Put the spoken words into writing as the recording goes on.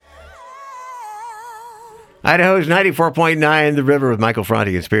Idaho's 94.9, The River with Michael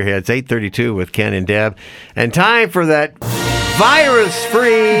Franti and Spearheads, 8:32 with Ken and Deb. And time for that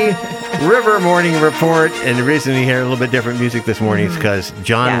virus-free River Morning Report. And the reason you hear a little bit different music this morning is because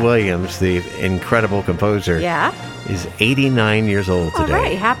John Williams, the incredible composer, is 89 years old today. All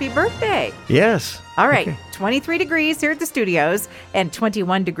right. Happy birthday. Yes. All right. Okay. 23 degrees here at the studios and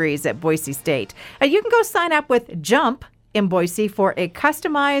 21 degrees at Boise State. And you can go sign up with Jump in Boise for a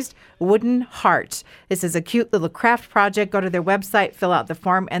customized wooden heart. This is a cute little craft project. Go to their website, fill out the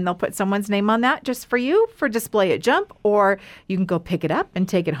form, and they'll put someone's name on that just for you for display at Jump, or you can go pick it up and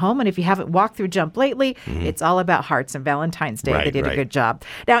take it home. And if you haven't walked through Jump lately, it's all about hearts and Valentine's Day. They did a good job.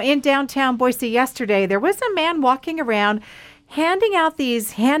 Now, in downtown Boise yesterday, there was a man walking around handing out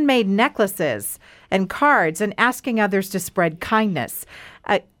these handmade necklaces and cards and asking others to spread kindness.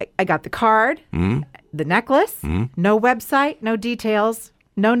 I got the card, the necklace, no website, no details,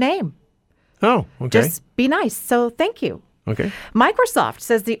 no name. Oh, okay. Just be nice. So thank you. Okay. Microsoft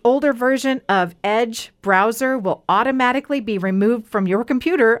says the older version of Edge browser will automatically be removed from your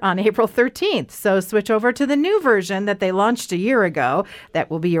computer on April 13th. So switch over to the new version that they launched a year ago. That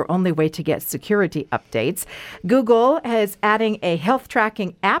will be your only way to get security updates. Google is adding a health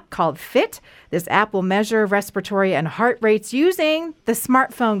tracking app called Fit. This app will measure respiratory and heart rates using the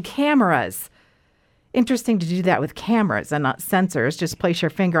smartphone cameras. Interesting to do that with cameras and not sensors. Just place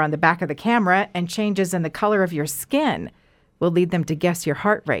your finger on the back of the camera and changes in the color of your skin will lead them to guess your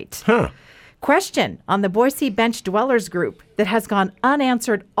heart rate. Question on the Boise Bench Dwellers group that has gone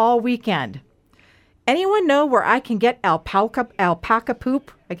unanswered all weekend. Anyone know where I can get alpaca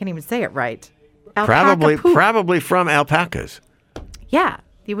poop? I can't even say it right. Probably from alpacas. Yeah,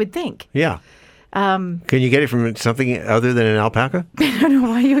 you would think. Yeah. Can you get it from something other than an alpaca? I don't know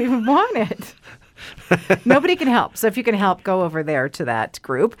why you even want it. Nobody can help. So if you can help, go over there to that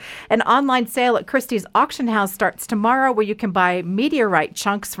group. An online sale at Christie's Auction House starts tomorrow where you can buy meteorite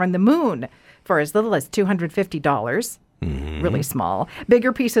chunks from the moon for as little as $250. Really small.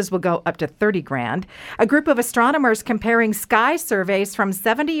 Bigger pieces will go up to $30,000. A group of astronomers comparing sky surveys from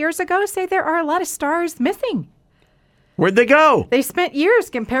 70 years ago say there are a lot of stars missing. Where'd they go? They spent years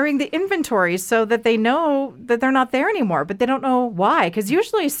comparing the inventories so that they know that they're not there anymore, but they don't know why. Because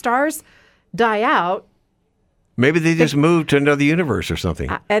usually stars die out. Maybe they just moved to another universe or something.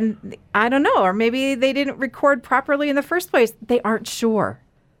 And I don't know. Or maybe they didn't record properly in the first place. They aren't sure.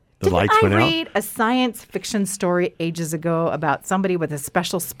 The lights went out? I read a science fiction story ages ago about somebody with a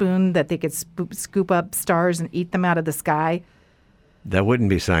special spoon that they could scoop up stars and eat them out of the sky? That wouldn't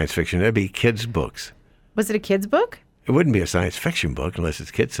be science fiction. That'd be kids' books. Was it a kid's book? It wouldn't be a science fiction book unless it's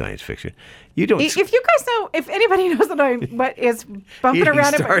kids' science fiction. You don't. If you guys know, if anybody knows what is bumping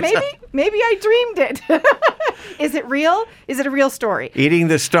around it, maybe I dreamed it. Is it real? Is it a real story? Eating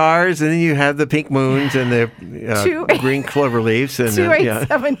the stars, and then you have the pink moons and the green clover leaves.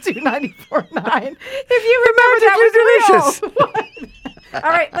 287-2949. If you remember that was real. All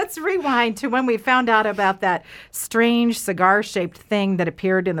right, let's rewind to when we found out about that strange cigar-shaped thing that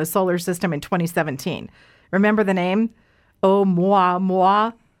appeared in the solar system in 2017. Remember the name?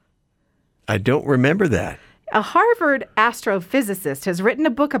 Oumuamua? I don't remember that. A Harvard astrophysicist has written a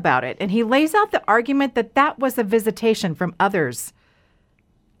book about it, and he lays out the argument that was a visitation from outer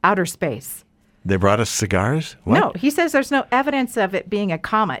space. They brought us cigars? What? No, he says there's no evidence of it being a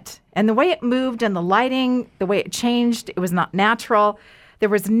comet. And the way it moved and the lighting, the way it changed, it was not natural. There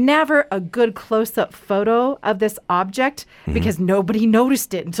was never a good close-up photo of this object because nobody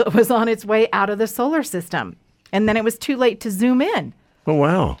noticed it until it was on its way out of the solar system. And then it was too late to zoom in. Oh,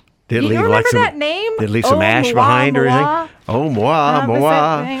 wow. Did it leave remember that name? Did it leave some ash behind or anything? Oh, moi.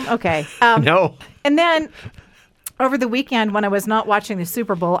 Okay. No. And then over the weekend when I was not watching the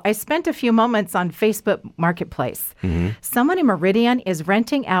Super Bowl, I spent a few moments on Facebook Marketplace. Someone in Meridian is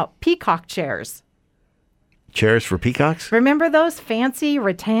renting out peacock chairs. Chairs for peacocks? Remember those fancy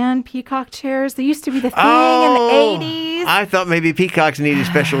rattan peacock chairs? They used to be the thing in the 80s. I thought maybe peacocks needed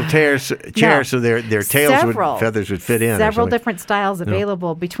special chairs so their tails feathers would fit in. Several different styles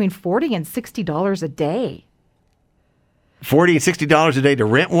available between $40 and $60 a day. $40 and $60 a day to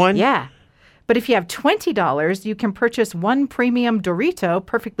rent one? Yeah. But if you have $20, you can purchase one premium Dorito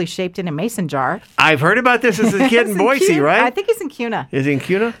perfectly shaped in a mason jar. I've heard about this as a kid in Boise, right? I think he's in Kuna. Is he in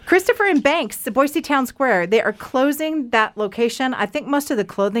Kuna? Christopher and Banks, the Boise Town Square, they are closing that location. I think most of the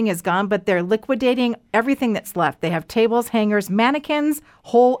clothing is gone, but they're liquidating everything that's left. They have tables, hangers, mannequins,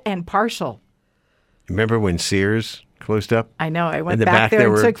 whole and partial. Remember when Sears closed up? I know. I went back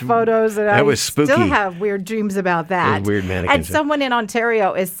there and took photos. And that was spooky. I still have weird dreams about that. Those weird mannequins. And someone in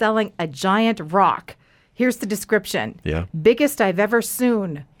Ontario is selling a giant rock. Here's the description. Yeah. Biggest I've ever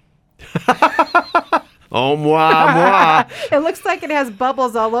soon. Oh, moi, moi. It looks like it has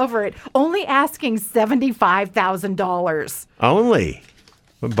bubbles all over it. Only asking $75,000. Only.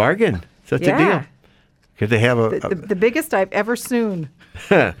 A bargain. Such a deal. Could they have the biggest I've ever seen.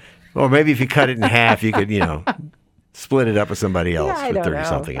 or maybe if you cut it in half, you could, split it up with somebody else I for don't 30 know.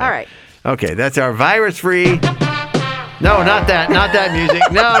 something. All right. Okay, that's our virus-free. No, not that music.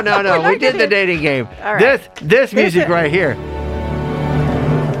 No. We did the dating game. All right. This music right here.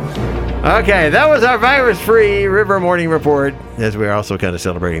 Okay, that was our virus-free River Morning Report, as we are also kind of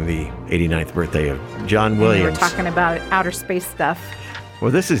celebrating the 89th birthday of John Williams. We were talking about outer space stuff.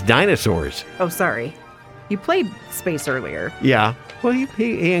 Well, this is dinosaurs. Oh, sorry. You played space earlier. Yeah. Well,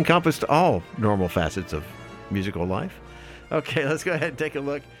 he encompassed all normal facets of musical life. Okay, let's go ahead and take a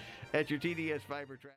look at your TDS Fiber Track.